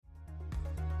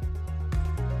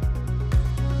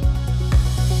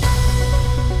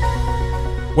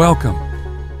Welcome.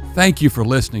 Thank you for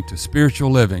listening to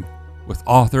Spiritual Living with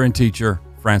author and teacher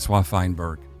Francois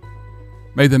Feinberg.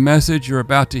 May the message you're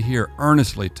about to hear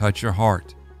earnestly touch your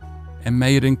heart, and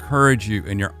may it encourage you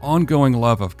in your ongoing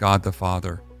love of God the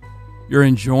Father, your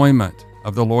enjoyment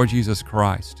of the Lord Jesus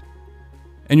Christ,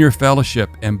 and your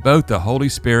fellowship in both the Holy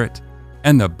Spirit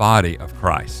and the body of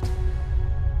Christ.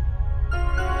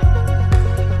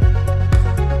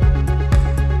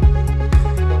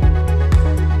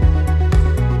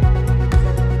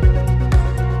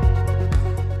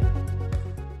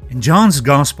 In John's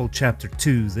Gospel, chapter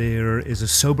 2, there is a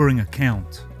sobering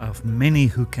account of many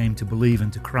who came to believe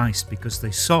into Christ because they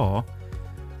saw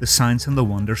the signs and the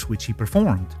wonders which he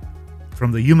performed.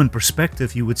 From the human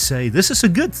perspective, you would say this is a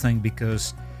good thing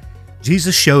because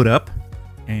Jesus showed up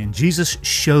and Jesus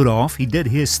showed off. He did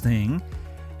his thing,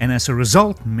 and as a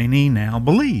result, many now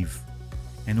believe.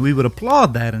 And we would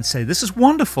applaud that and say, this is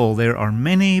wonderful. There are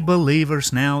many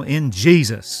believers now in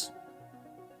Jesus.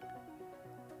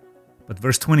 But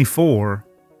verse 24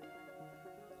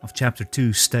 of chapter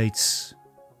 2 states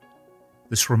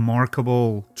this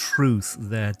remarkable truth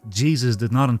that Jesus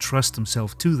did not entrust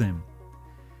himself to them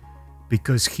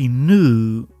because he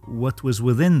knew what was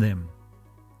within them.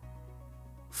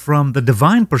 From the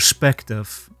divine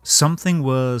perspective, something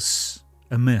was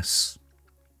amiss.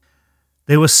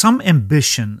 There was some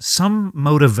ambition, some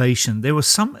motivation, there was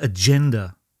some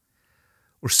agenda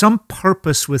or some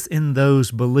purpose within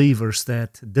those believers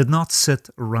that did not sit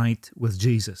right with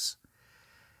Jesus.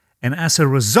 And as a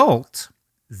result,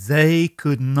 they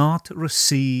could not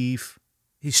receive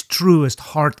his truest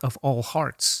heart of all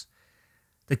hearts.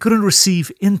 They couldn't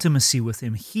receive intimacy with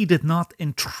him. He did not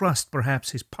entrust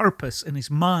perhaps his purpose and his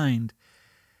mind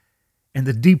and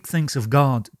the deep things of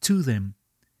God to them.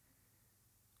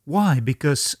 Why?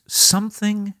 Because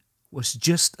something was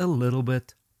just a little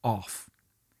bit off.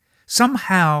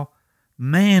 Somehow,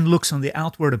 man looks on the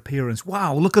outward appearance.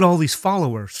 Wow, look at all these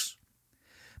followers.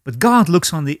 But God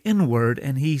looks on the inward,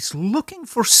 and he's looking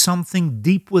for something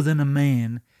deep within a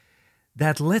man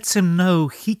that lets him know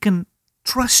he can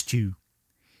trust you.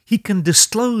 He can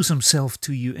disclose himself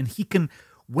to you, and he can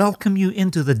welcome you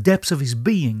into the depths of his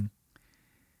being.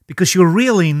 Because you're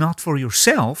really not for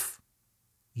yourself,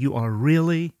 you are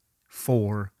really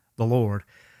for the Lord.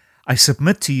 I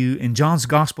submit to you in John's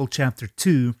Gospel, chapter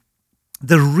 2,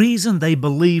 the reason they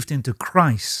believed into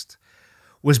Christ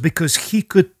was because he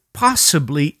could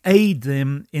possibly aid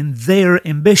them in their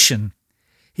ambition.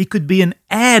 He could be an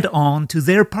add-on to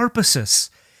their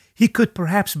purposes. He could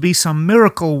perhaps be some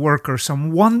miracle worker,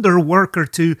 some wonder worker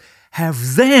to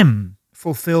have them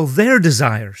fulfill their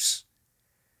desires.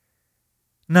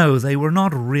 No, they were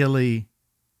not really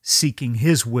seeking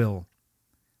his will.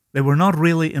 They were not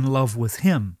really in love with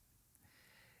him.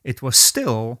 It was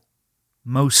still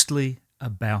mostly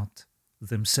about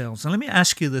themselves. And let me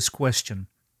ask you this question.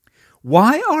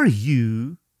 Why are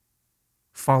you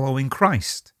following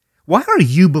Christ? Why are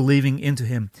you believing into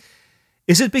him?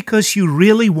 Is it because you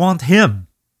really want him?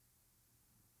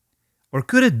 Or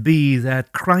could it be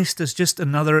that Christ is just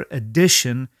another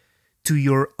addition to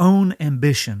your own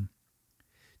ambition,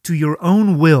 to your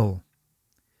own will,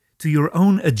 to your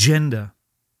own agenda?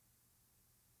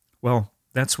 Well,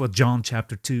 that's what John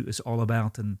chapter 2 is all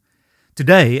about. And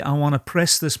today, I want to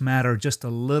press this matter just a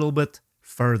little bit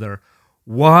further.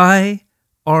 Why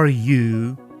are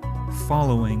you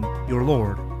following your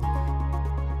Lord?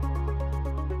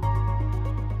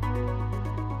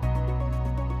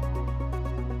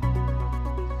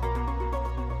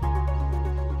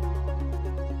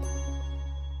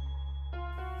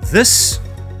 This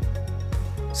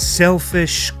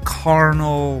selfish,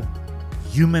 carnal,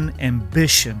 human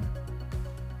ambition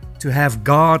to have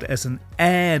God as an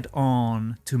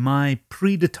add-on to my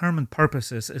predetermined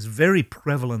purposes is very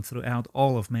prevalent throughout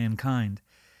all of mankind.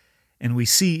 And we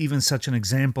see even such an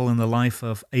example in the life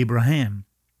of Abraham.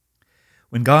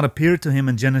 When God appeared to him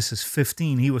in Genesis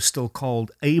 15, he was still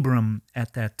called Abram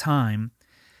at that time.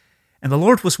 And the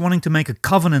Lord was wanting to make a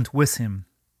covenant with him.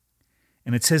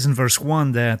 And it says in verse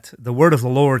 1 that the word of the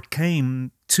Lord came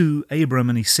to Abram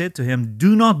and he said to him,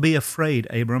 "Do not be afraid,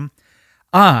 Abram.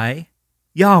 I,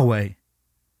 Yahweh,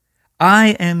 I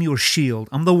am your shield.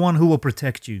 I'm the one who will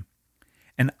protect you.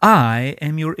 And I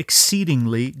am your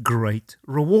exceedingly great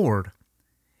reward."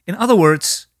 In other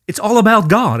words, it's all about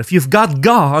God. If you've got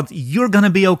God, you're going to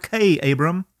be okay,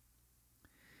 Abram.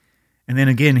 And then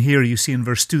again here you see in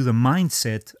verse 2 the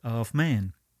mindset of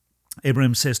man.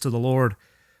 Abram says to the Lord,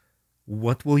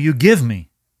 "What will you give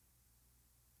me,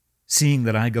 seeing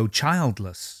that I go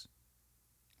childless?"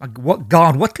 Like, what,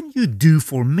 God, what can you do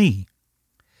for me?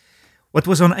 What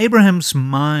was on Abraham's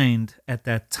mind at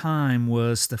that time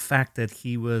was the fact that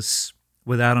he was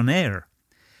without an heir.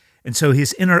 And so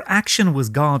his interaction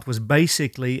with God was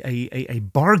basically a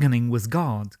bargaining with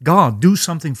God. God, do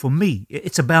something for me.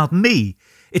 It's about me.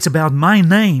 It's about my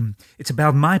name. It's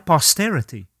about my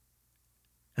posterity.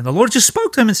 And the Lord just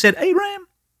spoke to him and said, Abraham,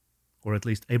 or at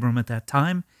least Abram at that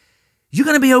time, you're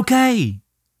going to be okay.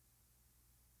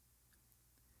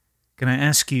 Can I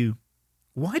ask you,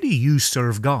 why do you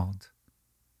serve God?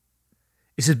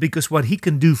 Is it because what He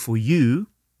can do for you,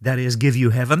 that is, give you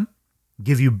heaven,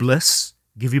 give you bliss,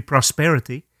 give you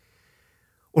prosperity?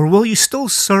 Or will you still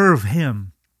serve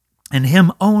Him, and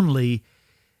Him only,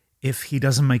 if He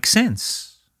doesn't make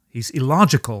sense? He's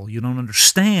illogical. You don't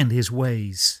understand His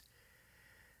ways.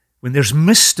 When there's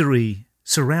mystery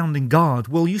surrounding God,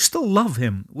 will you still love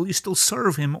Him? Will you still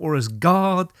serve Him? Or is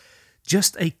God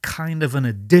just a kind of an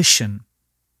addition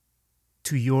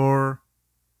to your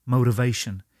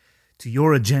motivation, to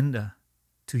your agenda,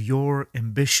 to your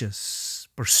ambitious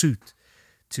pursuit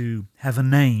to have a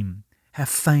name, have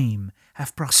fame,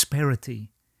 have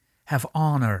prosperity, have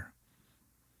honor?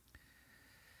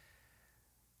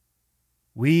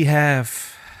 We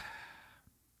have,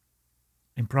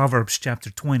 in Proverbs chapter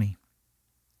 20,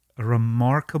 a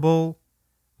remarkable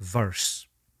verse.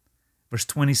 Verse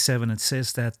 27, it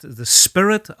says that the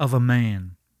spirit of a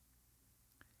man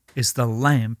is the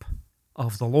lamp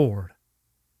of the Lord.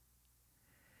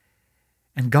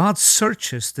 And God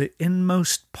searches the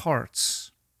inmost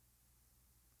parts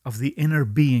of the inner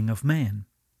being of man.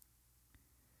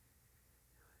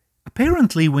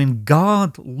 Apparently, when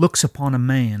God looks upon a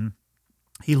man,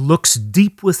 He looks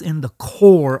deep within the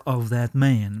core of that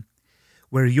man,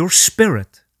 where your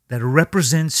spirit that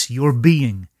represents your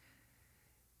being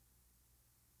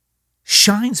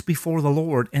shines before the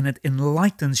Lord, and it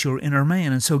enlightens your inner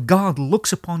man. And so God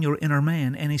looks upon your inner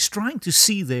man, and He's trying to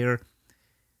see there,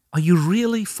 are you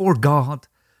really for God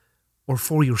or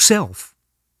for yourself?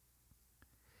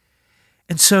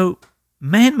 And so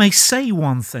man may say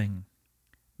one thing.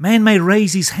 Man may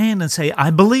raise his hand and say, I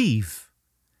believe.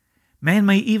 Man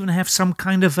may even have some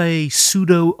kind of a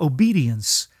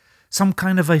pseudo-obedience, some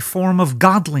kind of a form of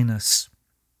godliness.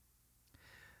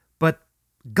 But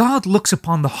God looks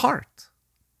upon the heart.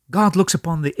 God looks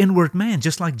upon the inward man,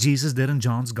 just like Jesus did in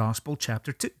John's Gospel,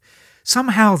 chapter 2.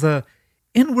 Somehow the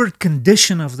inward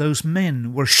condition of those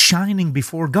men were shining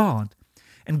before God.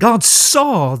 And God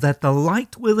saw that the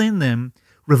light within them,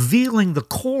 revealing the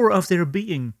core of their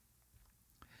being,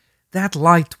 that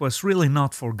light was really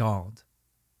not for God.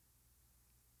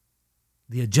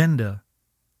 The agenda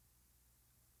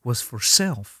was for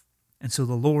self. And so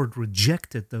the Lord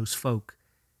rejected those folk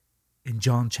in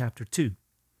John chapter 2.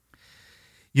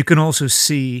 You can also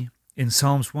see in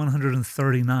Psalms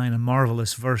 139 a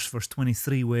marvelous verse, verse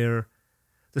 23, where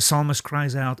the psalmist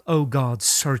cries out, O God,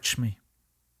 search me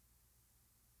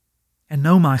and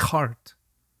know my heart.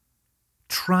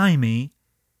 Try me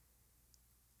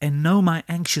and know my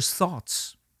anxious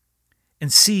thoughts,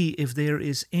 and see if there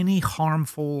is any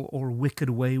harmful or wicked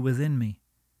way within me.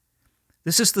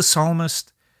 This is the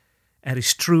psalmist at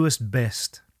his truest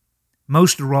best,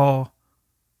 most raw,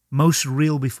 most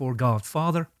real before God.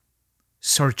 Father,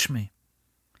 search me.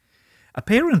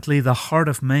 Apparently, the heart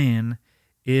of man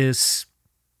is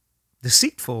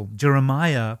deceitful.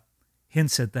 Jeremiah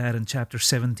hints at that in chapter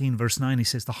 17, verse 9. He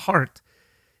says, the heart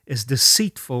is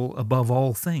deceitful above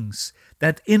all things.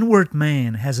 That inward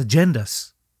man has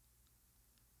agendas.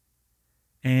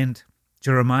 And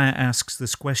Jeremiah asks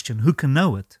this question, who can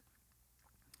know it?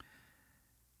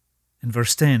 In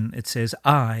verse 10, it says,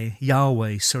 I,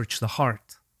 Yahweh, search the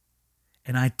heart,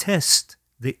 and I test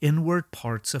the inward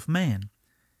parts of man.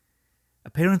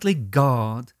 Apparently,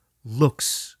 God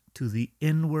looks to the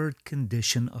inward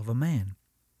condition of a man.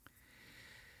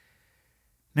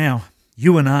 Now,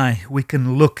 you and I, we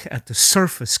can look at the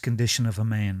surface condition of a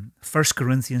man. 1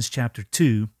 Corinthians chapter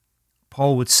 2,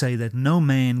 Paul would say that no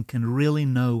man can really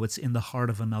know what's in the heart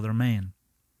of another man.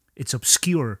 It's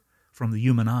obscure from the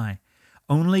human eye.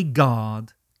 Only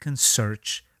God can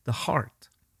search the heart.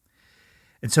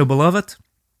 And so, beloved,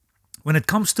 when it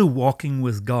comes to walking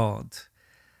with God,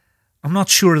 I'm not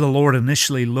sure the Lord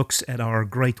initially looks at our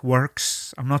great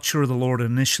works. I'm not sure the Lord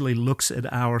initially looks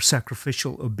at our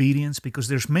sacrificial obedience, because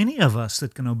there's many of us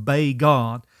that can obey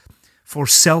God for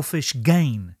selfish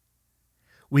gain.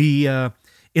 We,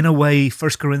 in a way,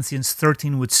 1 Corinthians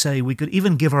 13 would say, we could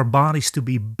even give our bodies to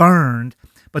be burned,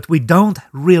 but we don't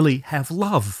really have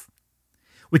love.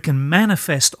 We can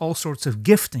manifest all sorts of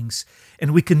giftings,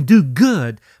 and we can do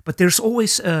good, but there's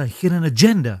always a hidden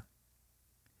agenda.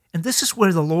 And this is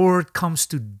where the Lord comes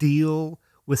to deal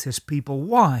with His people.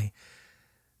 Why?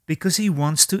 because he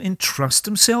wants to entrust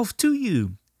himself to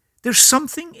you. There's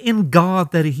something in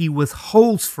God that he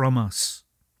withholds from us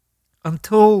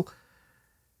until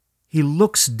he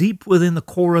looks deep within the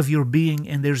core of your being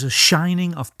and there's a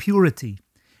shining of purity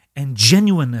and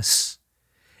genuineness,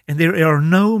 and there are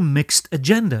no mixed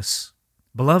agendas.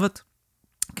 Beloved,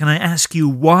 can I ask you,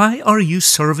 why are you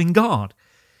serving God?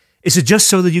 Is it just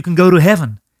so that you can go to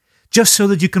heaven? Just so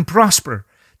that you can prosper?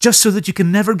 Just so that you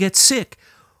can never get sick?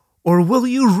 Or will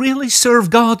you really serve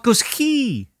God because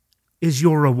He is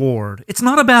your reward? It's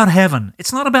not about heaven.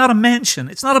 It's not about a mansion.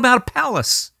 It's not about a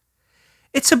palace.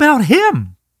 It's about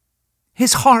Him,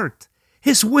 His heart,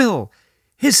 His will,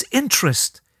 His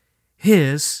interest,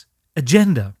 His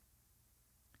agenda.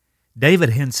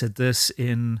 David hints at this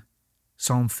in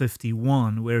Psalm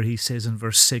 51, where he says in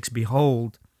verse 6,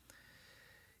 "Behold,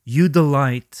 you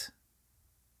delight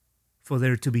for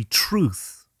there to be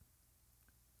truth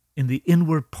in the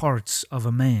inward parts of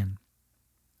a man."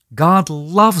 God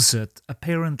loves it,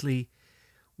 apparently,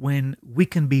 when we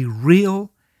can be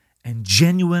real and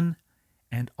genuine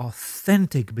and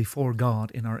authentic before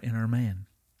God in our inner man.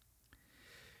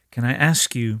 Can I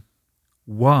ask you,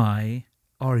 why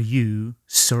are you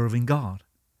serving God?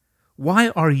 Why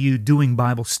are you doing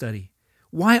Bible study?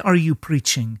 Why are you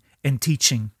preaching and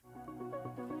teaching?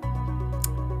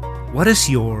 What is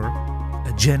your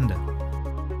agenda?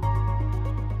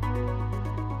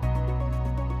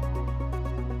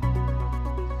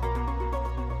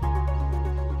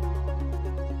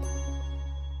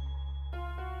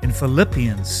 In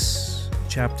Philippians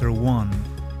chapter 1,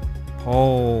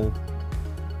 Paul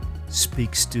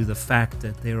speaks to the fact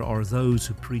that there are those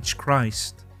who preach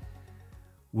Christ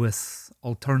with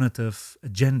alternative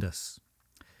agendas.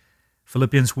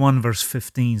 Philippians 1 verse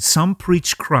 15, "Some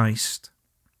preach Christ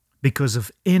because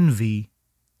of envy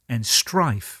and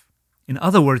strife." In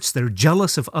other words, they're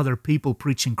jealous of other people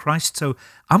preaching Christ, so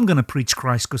I'm going to preach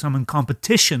Christ because I'm in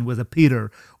competition with a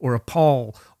Peter or a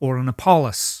Paul or an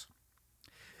Apollos.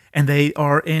 And they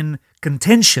are in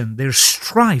contention. There's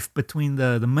strife between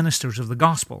the ministers of the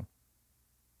gospel.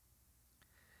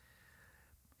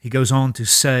 He goes on to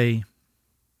say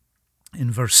in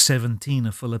verse 17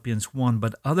 of Philippians 1,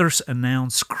 "But others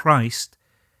announce Christ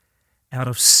out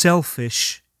of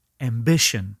selfish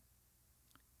ambition."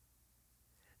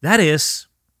 That is,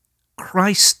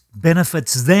 Christ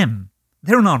benefits them.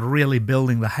 They're not really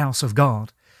building the house of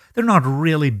God. They're not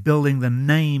really building the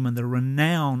name and the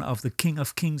renown of the King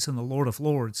of Kings and the Lord of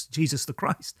Lords, Jesus the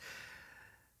Christ.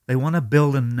 They want to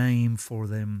build a name for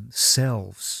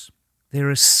themselves. There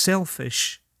is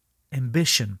selfish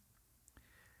ambition.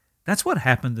 That's what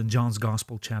happened in John's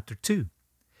Gospel, chapter 2.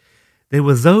 There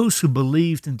were those who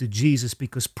believed into Jesus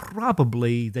because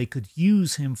probably they could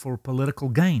use him for political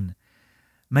gain.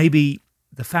 Maybe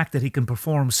the fact that he can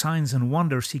perform signs and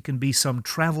wonders, he can be some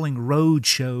traveling road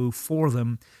show for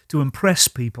them to impress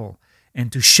people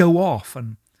and to show off.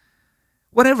 And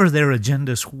whatever their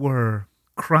agendas were,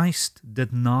 Christ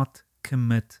did not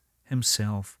commit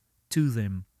himself to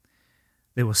them.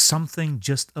 There was something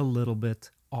just a little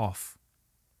bit off.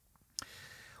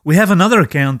 We have another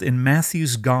account in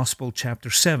Matthew's Gospel, chapter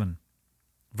 7,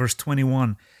 verse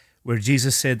 21, where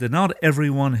Jesus said that not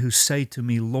everyone who say to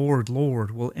me, "Lord,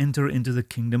 Lord," will enter into the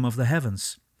kingdom of the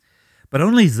heavens, but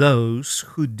only those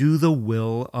who do the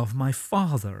will of my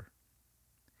Father.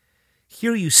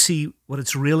 Here you see what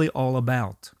it's really all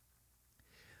about.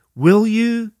 Will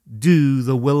you do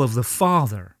the will of the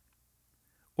Father,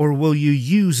 or will you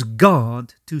use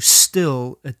God to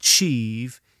still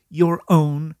achieve your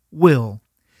own will,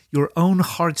 your own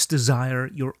heart's desire,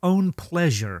 your own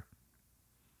pleasure?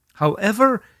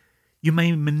 However you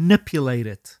may manipulate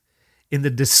it in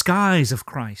the disguise of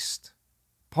Christ.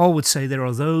 Paul would say there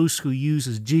are those who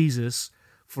use Jesus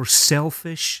for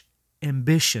selfish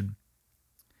ambition.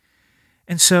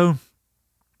 And so,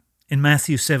 in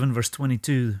Matthew 7, verse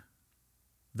 22,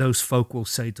 those folk will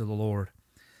say to the Lord,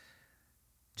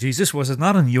 "Jesus, was it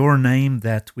not in your name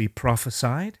that we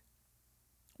prophesied?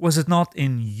 Was it not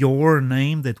in your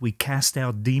name that we cast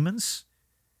out demons?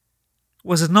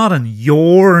 Was it not in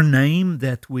your name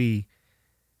that we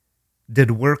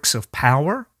did works of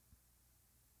power?"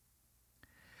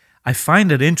 I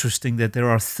find it interesting that there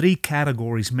are three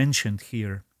categories mentioned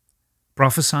here: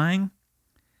 prophesying,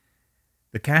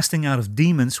 the casting out of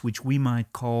demons, which we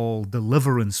might call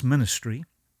deliverance ministry,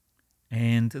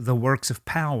 and the works of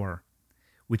power,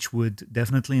 which would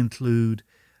definitely include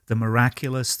the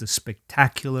miraculous, the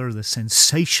spectacular, the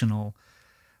sensational,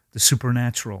 the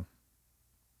supernatural.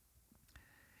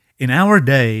 In our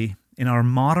day, in our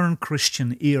modern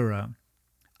Christian era,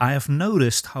 I have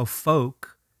noticed how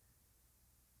folk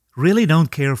really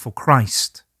don't care for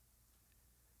Christ.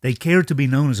 They care to be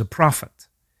known as a prophet.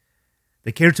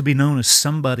 They care to be known as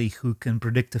somebody who can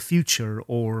predict the future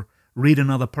or read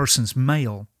another person's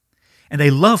mail. And they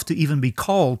love to even be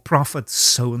called prophet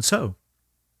so-and-so.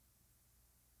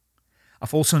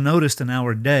 I've also noticed in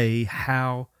our day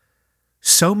how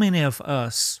so many of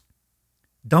us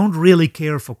don't really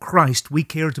care for Christ. We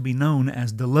care to be known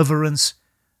as deliverance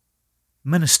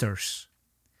ministers.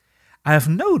 I have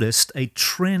noticed a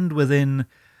trend within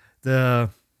the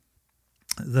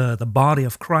body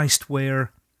of Christ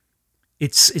where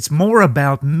it's more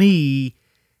about me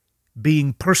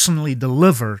being personally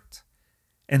delivered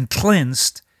and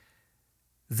cleansed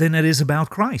than it is about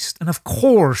Christ. And of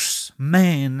course,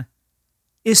 man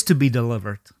is to be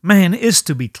delivered. Man is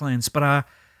to be cleansed. But I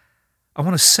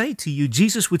want to say to you,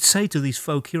 Jesus would say to these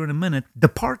folk here in a minute,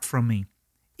 depart from me.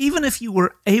 Even if you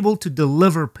were able to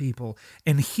deliver people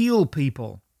and heal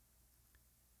people,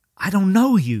 I don't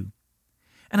know you.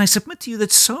 And I submit to you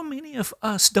that so many of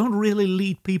us don't really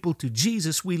lead people to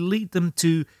Jesus. We lead them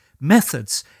to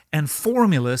methods and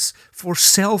formulas for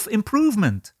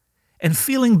self-improvement and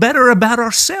feeling better about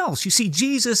ourselves. You see,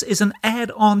 Jesus is an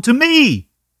add-on to me.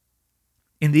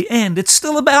 In the end, it's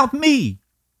still about me.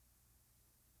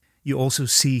 You also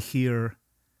see here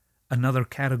another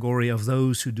category of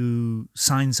those who do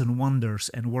signs and wonders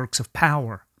and works of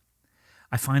power.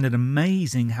 I find it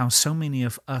amazing how so many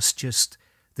of us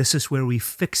this is where we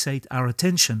fixate our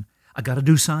attention. I got to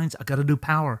do signs, I got to do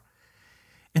power.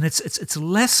 And it's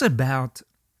less about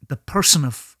the person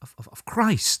of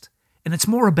Christ, and it's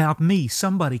more about me.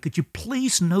 Somebody, could you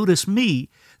please notice me,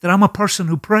 that I'm a person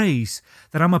who prays,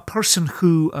 that I'm a person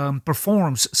who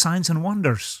performs signs and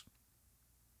wonders.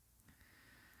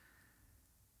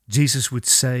 Jesus would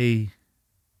say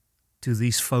to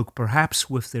these folk, perhaps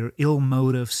with their ill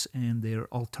motives and their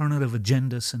alternative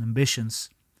agendas and ambitions,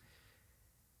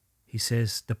 he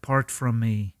says, depart from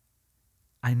me,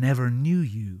 I never knew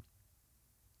you,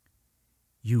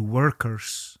 you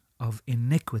workers of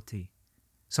iniquity.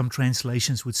 Some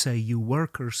translations would say, you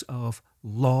workers of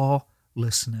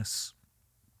lawlessness.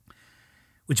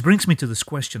 Which brings me to this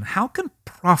question, how can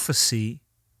prophecy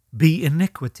be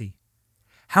iniquity?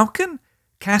 How can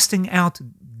casting out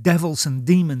devils and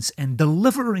demons and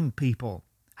delivering people,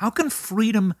 how can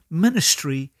freedom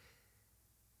ministry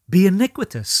be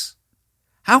iniquitous?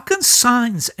 How can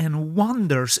signs and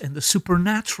wonders and the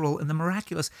supernatural and the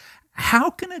miraculous, how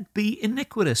can it be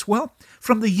iniquitous? Well,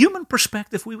 from the human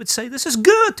perspective, we would say this is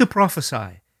good to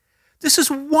prophesy. This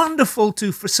is wonderful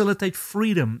to facilitate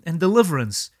freedom and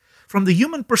deliverance. From the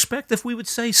human perspective, we would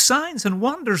say signs and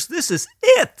wonders, this is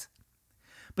it.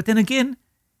 But then again,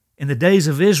 in the days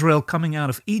of Israel coming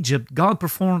out of Egypt, God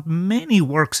performed many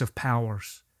works of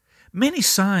powers, many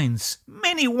signs,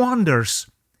 many wonders.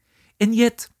 And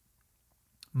yet,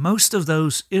 most of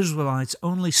those Israelites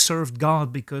only served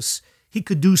God because He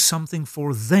could do something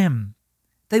for them.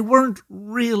 They weren't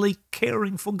really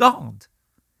caring for God.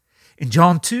 In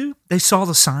John 2, they saw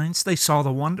the signs, they saw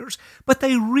the wonders, but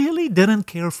they really didn't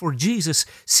care for Jesus.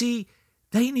 See,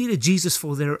 they needed Jesus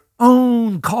for their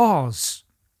own cause.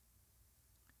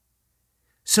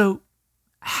 So,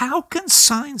 how can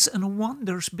signs and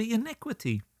wonders be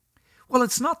iniquity? Well,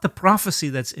 it's not the prophecy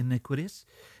that's iniquitous.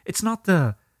 It's not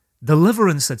the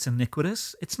deliverance that's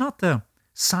iniquitous. It's not the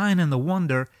sign and the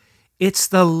wonder. It's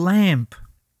the lamp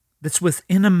that's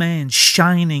within a man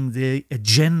shining the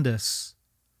agendas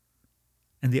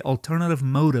and the alternative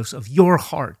motives of your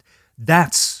heart.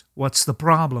 That's what's the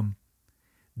problem.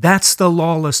 That's the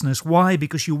lawlessness. Why?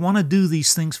 Because you want to do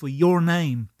these things for your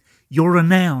name, your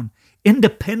renown,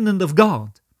 independent of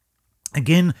God.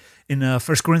 Again, in 1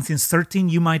 Corinthians 13,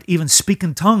 you might even speak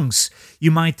in tongues.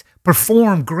 You might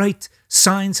perform great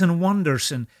signs and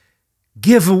wonders and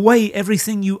give away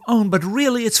everything you own, but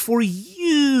really it's for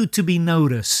you to be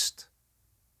noticed.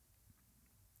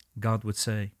 God would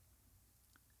say,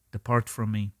 depart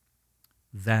from me.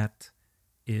 That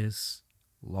is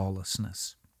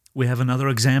lawlessness. We have another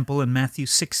example in Matthew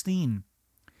 16,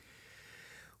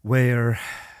 where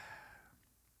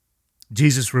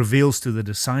Jesus reveals to the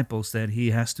disciples that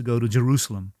He has to go to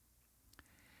Jerusalem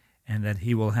and that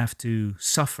He will have to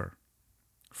suffer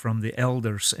from the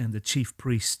elders and the chief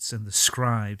priests and the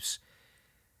scribes,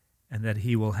 and that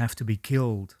He will have to be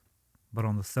killed, but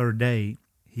on the third day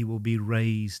He will be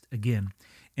raised again.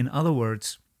 In other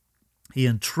words, He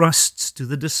entrusts to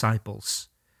the disciples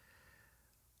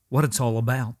what it's all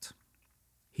about.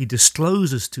 He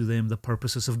discloses to them the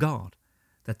purposes of God,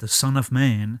 that the Son of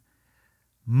Man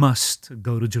must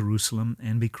go to Jerusalem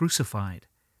and be crucified.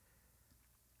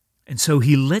 And so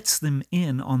He lets them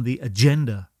in on the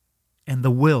agenda and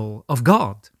the will of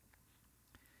God.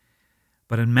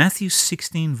 But in Matthew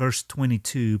 16, verse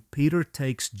 22, Peter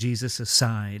takes Jesus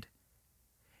aside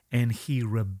and he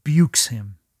rebukes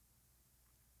him.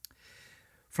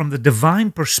 From the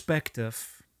divine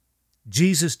perspective,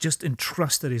 Jesus just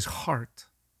entrusted his heart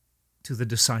to the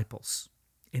disciples,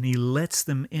 and he lets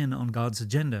them in on God's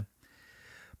agenda.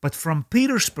 But from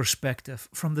Peter's perspective,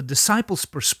 from the disciples'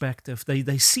 perspective,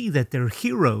 they see that their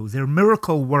hero, their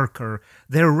miracle worker,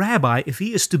 their rabbi, if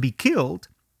he is to be killed,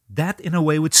 that in a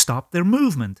way would stop their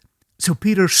movement. So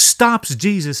Peter stops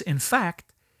Jesus. In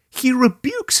fact, he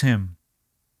rebukes him.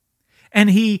 And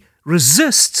he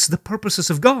resists the purposes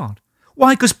of God.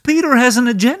 Why? Because Peter has an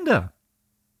agenda.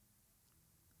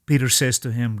 Peter says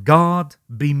to him, God,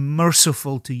 be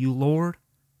merciful to you, Lord.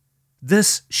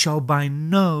 This shall by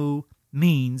no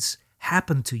means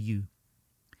happen to you.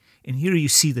 And here you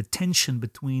see the tension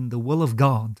between the will of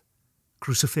God,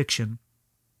 crucifixion,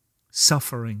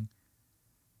 suffering,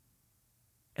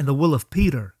 and the will of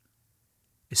Peter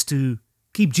is to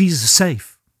keep Jesus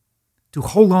safe, to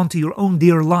hold on to your own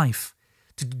dear life,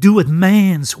 to do it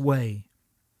man's way.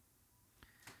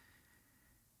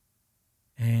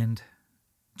 And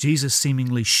Jesus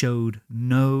seemingly showed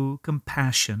no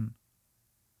compassion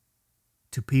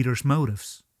to Peter's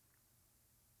motives.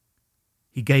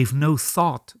 He gave no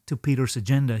thought to Peter's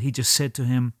agenda. He just said to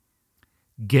him,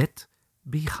 "Get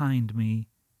behind me,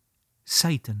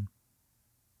 Satan.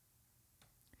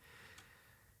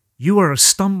 You are a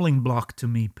stumbling block to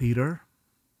me, Peter,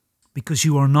 because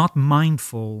you are not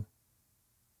mindful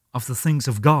of the things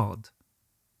of God,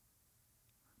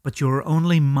 but you are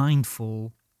only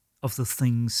mindful of the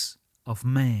things of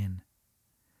man."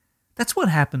 That's what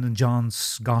happened in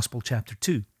John's Gospel, chapter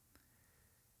 2.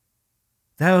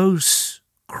 Those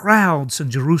crowds in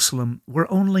Jerusalem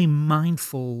were only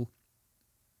mindful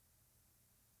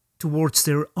towards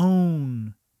their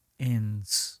own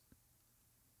ends.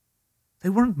 They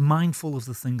weren't mindful of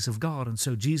the things of God, and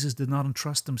so Jesus did not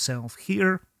entrust himself.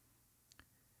 Here,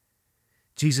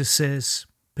 Jesus says,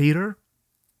 Peter,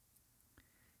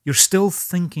 you're still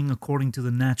thinking according to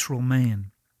the natural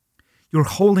man. You're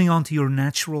holding on to your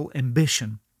natural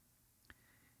ambition.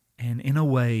 And in a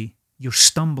way, you're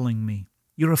stumbling me.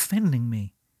 You're offending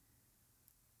me.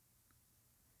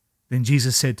 Then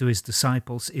Jesus said to his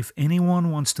disciples, if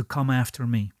anyone wants to come after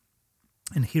me,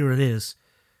 and here it is,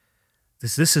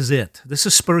 this is it. This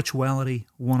is Spirituality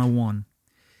 101.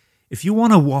 If you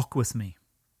want to walk with me,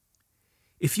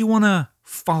 if you want to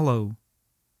follow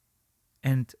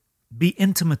and be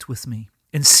intimate with me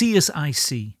and see as I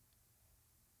see,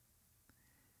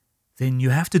 then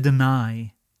you have to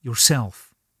deny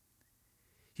yourself.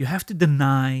 You have to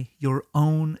deny your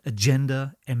own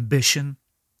agenda, ambition,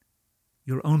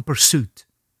 your own pursuit,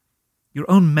 your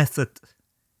own method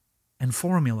and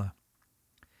formula.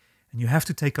 And you have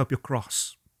to take up your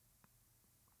cross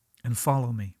and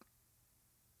follow me.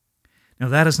 Now,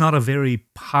 that is not a very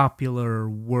popular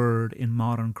word in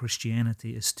modern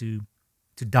Christianity, is to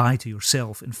die to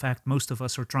yourself. In fact, most of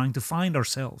us are trying to find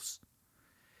ourselves.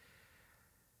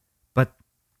 But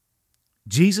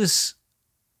Jesus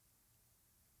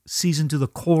sees into the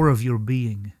core of your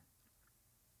being,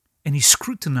 and he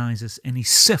scrutinizes and he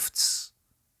sifts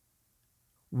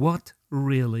what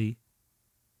really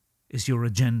is your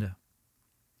agenda.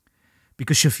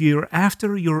 Because if you're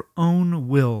after your own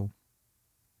will,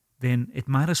 then it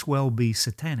might as well be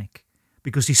satanic.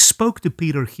 Because he spoke to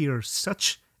Peter here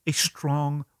such a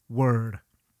strong word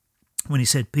when he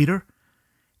said, Peter,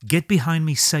 get behind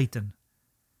me, Satan.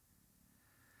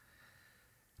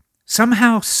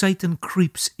 Somehow Satan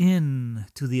creeps in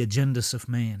to the agendas of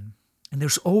man. And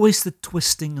there's always the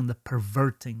twisting and the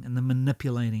perverting and the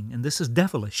manipulating. And this is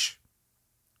devilish.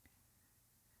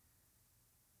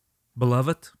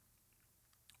 Beloved,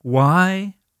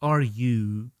 why are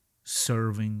you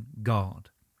serving God?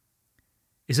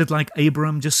 Is it like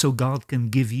Abram, just so God can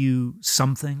give you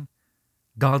something?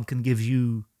 God can give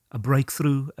you a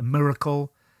breakthrough, a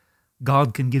miracle.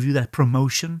 God can give you that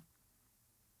promotion.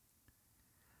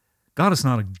 God is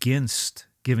not against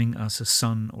giving us a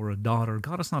son or a daughter.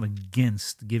 God is not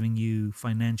against giving you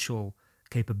financial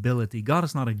capability. God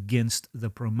is not against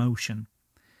the promotion.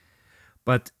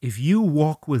 But if you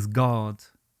walk with God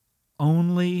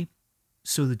only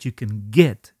so that you can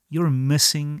get, you're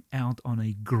missing out on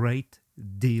a great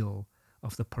deal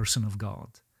of the person of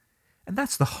God. And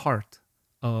that's the heart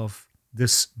of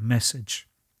this message.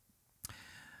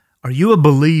 Are you a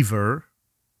believer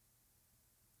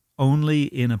only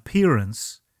in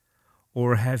appearance,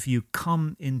 or have you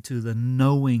come into the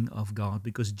knowing of God?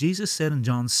 Because Jesus said in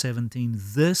John 17,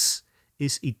 this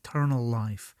is eternal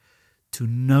life, to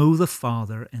know the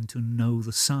Father and to know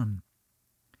the Son.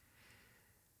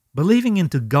 Believing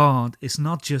into God is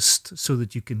not just so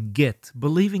that you can get.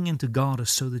 Believing into God is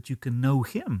so that you can know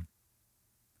Him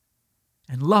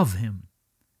and love Him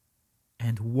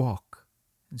and walk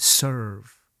and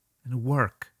serve and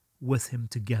work with Him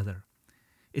together.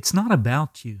 It's not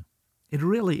about you. It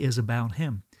really is about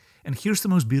Him. And here's the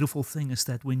most beautiful thing is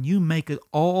that when you make it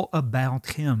all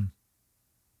about Him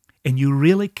and you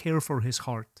really care for His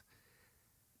heart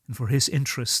and for His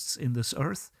interests in this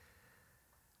earth,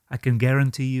 I can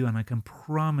guarantee you and I can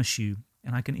promise you,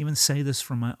 and I can even say this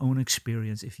from my own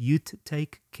experience, if you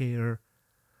take care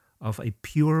of a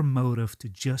pure motive to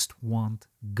just want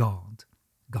God,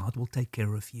 God will take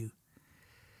care of you.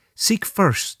 Seek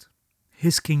first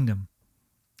His kingdom.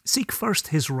 Seek first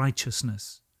His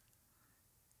righteousness.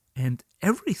 And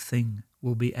everything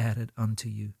will be added unto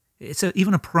you. It's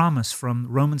even a promise from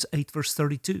Romans 8 verse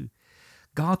 32.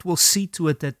 God will see to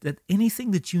it that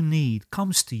anything that you need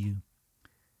comes to you.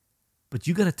 But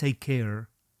you got to take care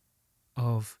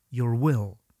of your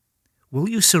will. Will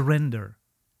you surrender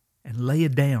and lay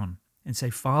it down and say,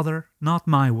 Father, not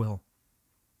my will,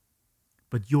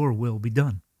 but your will be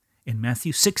done? In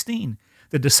Matthew 16,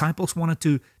 the disciples wanted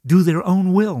to do their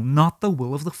own will, not the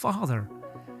will of the Father.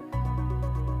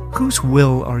 Whose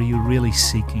will are you really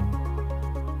seeking?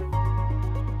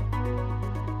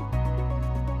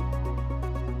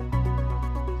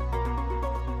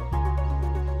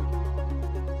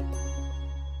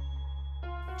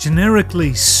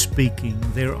 Generically speaking,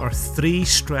 there are 3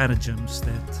 stratagems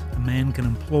that a man can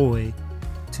employ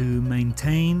to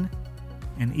maintain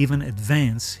and even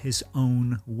advance his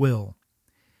own will.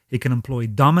 He can employ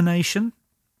domination,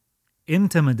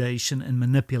 intimidation, and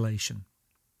manipulation.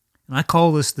 And I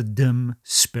call this the dim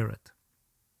spirit.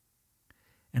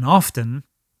 And often,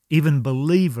 even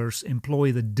believers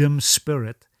employ the dim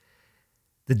spirit,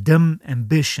 the dim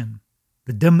ambition,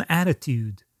 the dim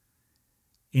attitude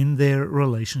in their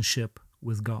relationship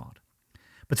with God.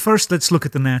 But first, let's look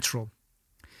at the natural.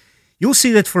 You'll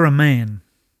see that for a man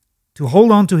to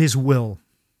hold on to his will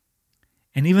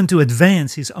and even to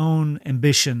advance his own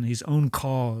ambition, his own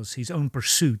cause, his own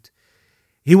pursuit,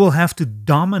 he will have to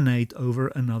dominate over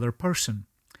another person.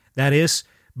 That is,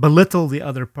 belittle the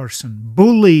other person,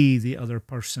 bully the other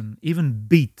person, even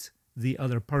beat the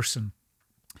other person.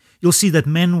 You'll see that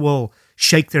men will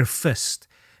shake their fist.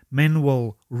 Men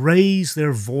will raise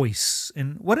their voice.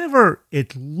 And whatever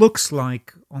it looks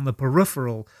like on the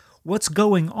peripheral, what's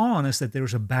going on is that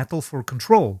there's a battle for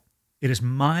control. It is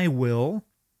my will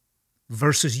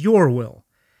versus your will.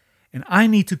 And I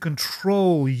need to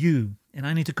control you. And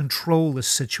I need to control the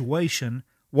situation.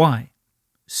 Why?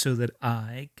 So that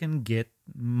I can get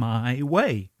my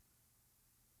way.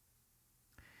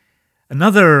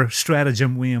 Another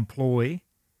stratagem we employ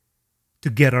to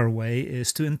get our way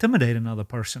is to intimidate another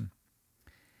person.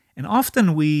 And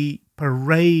often we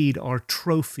parade our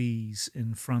trophies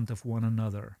in front of one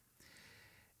another,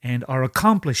 and our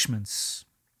accomplishments,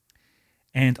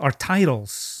 and our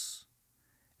titles.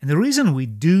 And the reason we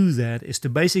do that is to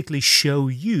basically show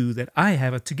you that I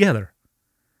have it together.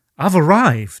 I've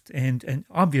arrived, and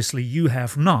obviously you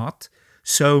have not.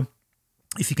 So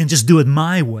if you can just do it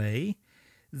my way,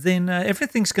 then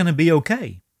everything's going to be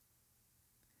okay.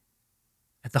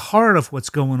 At the heart of what's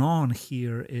going on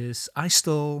here is I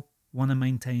still want to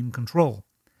maintain control.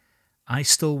 I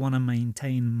still want to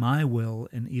maintain my will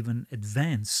and even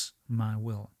advance my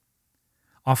will.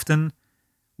 Often,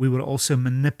 we will also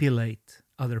manipulate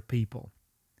other people.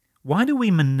 Why do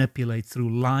we manipulate?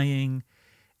 Through lying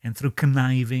and through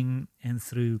conniving and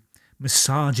through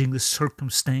massaging the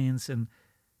circumstance. And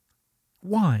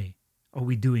why are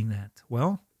we doing that?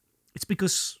 Well, it's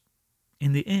because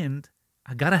in the end,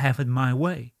 I gotta have it my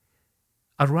way.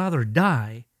 I'd rather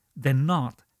die than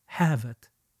not have it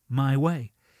my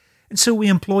way. And so we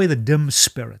employ the dim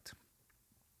spirit.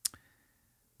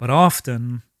 But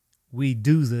often we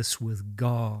do this with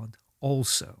God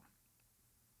also.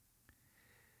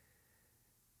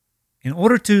 In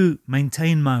order to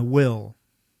maintain my will,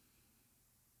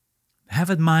 have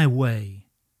it my way,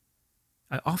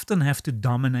 I often have to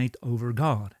dominate over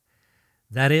God.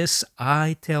 That is,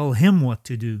 I tell Him what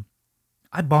to do.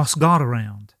 I boss God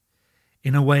around.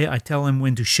 In a way, I tell Him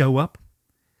when to show up.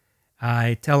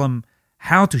 I tell Him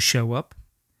how to show up.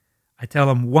 I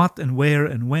tell Him what and where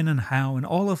and when and how and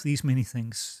all of these many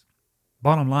things.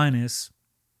 Bottom line is,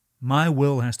 my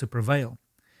will has to prevail.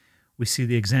 We see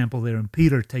the example there in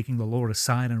Peter taking the Lord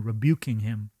aside and rebuking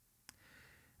Him.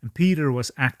 And Peter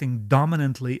was acting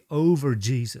dominantly over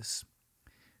Jesus.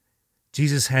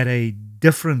 Jesus had a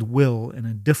different will and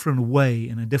a different way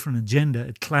and a different agenda.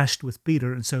 It clashed with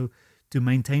Peter. And so to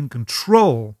maintain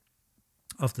control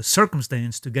of the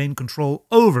circumstance to gain control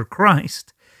over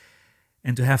Christ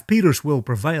and to have Peter's will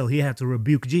prevail, he had to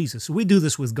rebuke Jesus. We do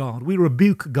this with God. We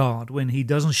rebuke God when he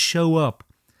doesn't show up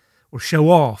or show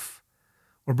off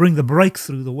or bring the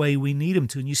breakthrough the way we need him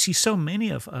to. And you see so many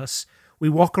of us, we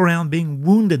walk around being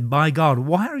wounded by God.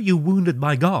 Why are you wounded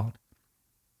by God?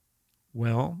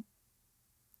 Well,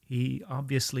 he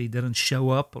obviously didn't show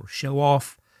up or show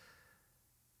off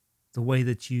the way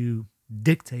that you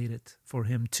dictated for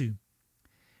him to.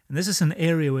 And this is an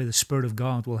area where the Spirit of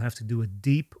God will have to do a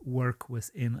deep work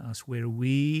within us, where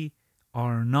we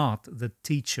are not the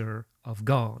teacher of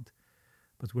God,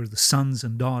 but we're the sons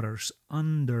and daughters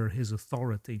under his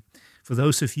authority. For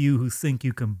those of you who think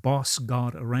you can boss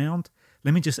God around,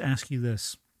 let me just ask you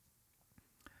this.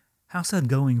 How's that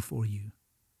going for you?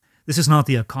 This is not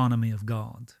the economy of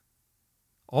God.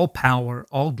 All power,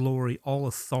 all glory, all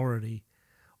authority,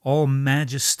 all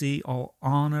majesty, all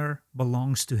honor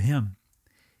belongs to him.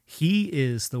 He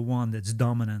is the one that's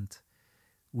dominant.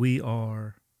 We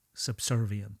are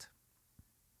subservient.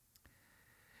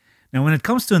 Now, when it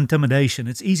comes to intimidation,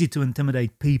 it's easy to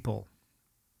intimidate people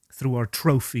through our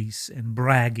trophies and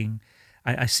bragging.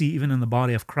 I see even in the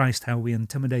body of Christ how we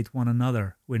intimidate one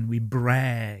another when we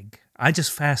brag. I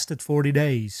just fasted 40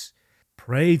 days,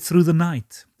 prayed through the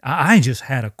night. I just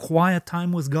had a quiet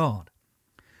time with God.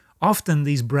 Often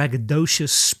these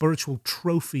braggadocious spiritual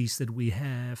trophies that we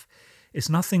have is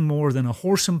nothing more than a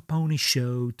horse and pony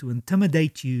show to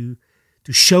intimidate you,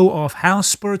 to show off how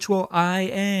spiritual I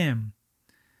am.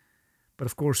 But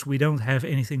of course, we don't have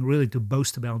anything really to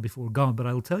boast about before God. But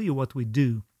I'll tell you what we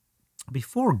do.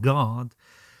 Before God,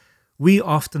 we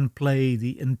often play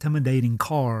the intimidating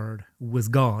card with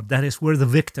God. That is, we're the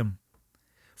victim.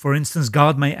 For instance,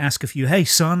 God may ask of you, hey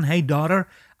son, hey daughter,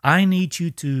 I need you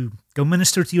to go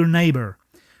minister to your neighbor,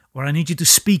 or I need you to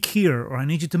speak here, or I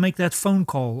need you to make that phone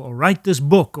call, or write this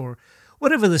book, or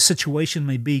whatever the situation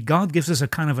may be. God gives us a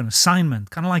kind of an assignment,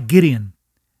 kind of like Gideon.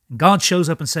 And God shows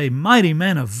up and say, mighty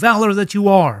man of valor that you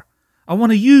are, I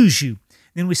want to use you.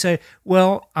 Then we say,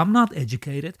 well, I'm not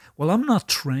educated. Well, I'm not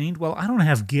trained. Well, I don't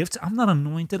have gifts. I'm not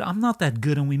anointed. I'm not that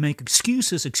good. And we make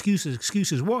excuses.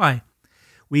 Why?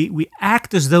 We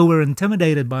act as though we're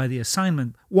intimidated by the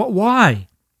assignment. Why?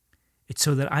 It's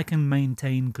so that I can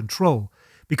maintain control.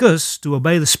 Because to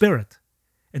obey the Spirit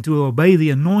and to obey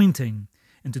the anointing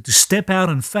and to step out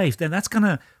in faith, then that's going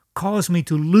to cause me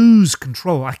to lose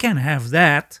control. I can't have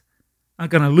that. I'm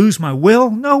going to lose my will?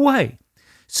 No way.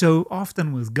 So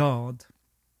often with God,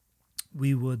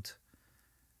 we would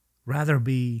rather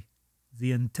be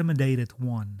the intimidated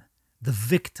one, the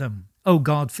victim. Oh,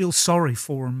 God, feel sorry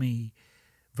for me,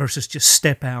 versus just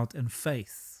step out in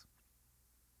faith.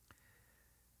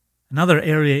 Another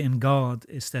area in God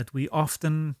is that we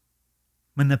often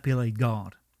manipulate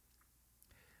God.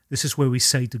 This is where we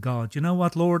say to God, you know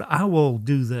what, Lord, I will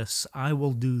do this, I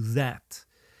will do that,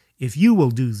 if you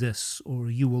will do this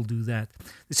or you will do that.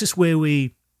 This is where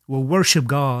we will worship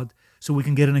God so we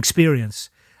can get an experience.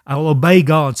 I will obey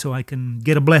God so I can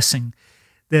get a blessing.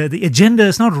 The agenda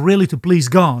is not really to please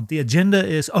God. The agenda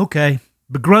is, okay,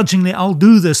 begrudgingly, I'll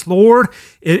do this, Lord,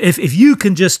 if you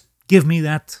can just give me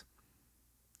that,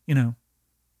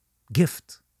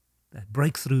 gift, that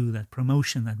breakthrough, that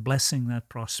promotion, that blessing, that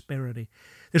prosperity.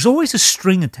 There's always a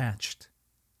string attached.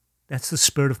 That's the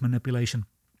spirit of manipulation.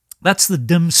 That's the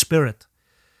dim spirit,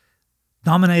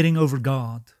 dominating over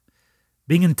God,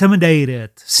 being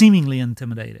intimidated, seemingly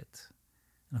intimidated.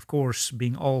 And of course,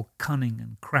 being all cunning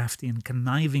and crafty and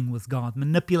conniving with God,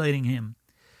 manipulating him.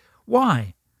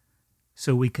 Why?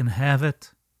 So we can have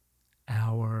it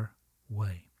our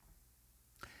way.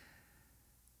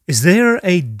 Is there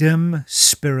a dim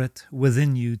spirit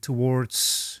within you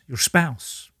towards your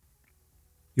spouse,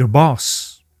 your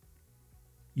boss,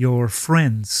 your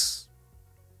friends?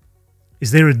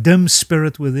 Is there a dim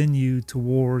spirit within you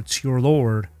towards your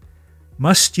Lord?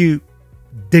 Must you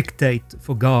dictate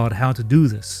for God how to do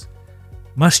this?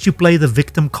 Must you play the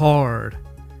victim card?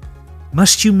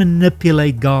 Must you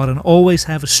manipulate God and always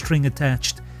have a string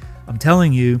attached? I'm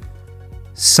telling you,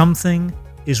 something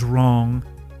is wrong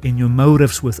in your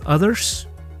motives with others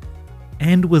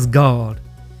and with God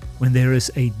when there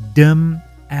is a dim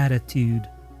attitude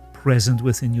present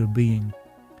within your being.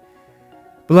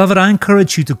 Beloved, I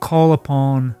encourage you to call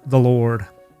upon the Lord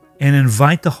and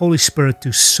invite the Holy Spirit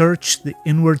to search the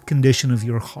inward condition of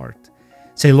your heart.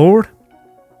 Say, Lord,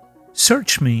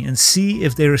 search me and see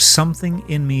if there is something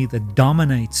in me that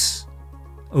dominates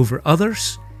over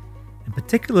others, and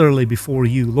particularly before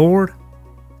you. Lord,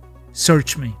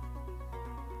 search me.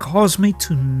 Cause me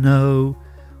to know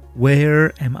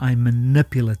where am I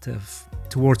manipulative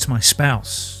towards my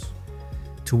spouse,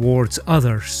 towards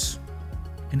others,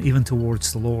 and even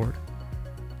towards the Lord.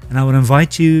 And I would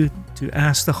invite you to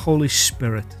ask the Holy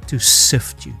Spirit to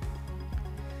sift you,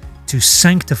 to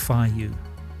sanctify you,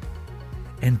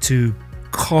 and to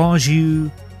cause you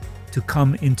to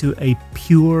come into a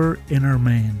pure inner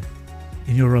man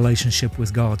in your relationship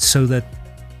with God, so that,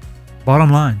 bottom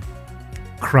line,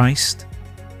 Christ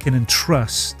can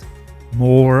entrust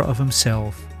more of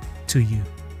himself to you.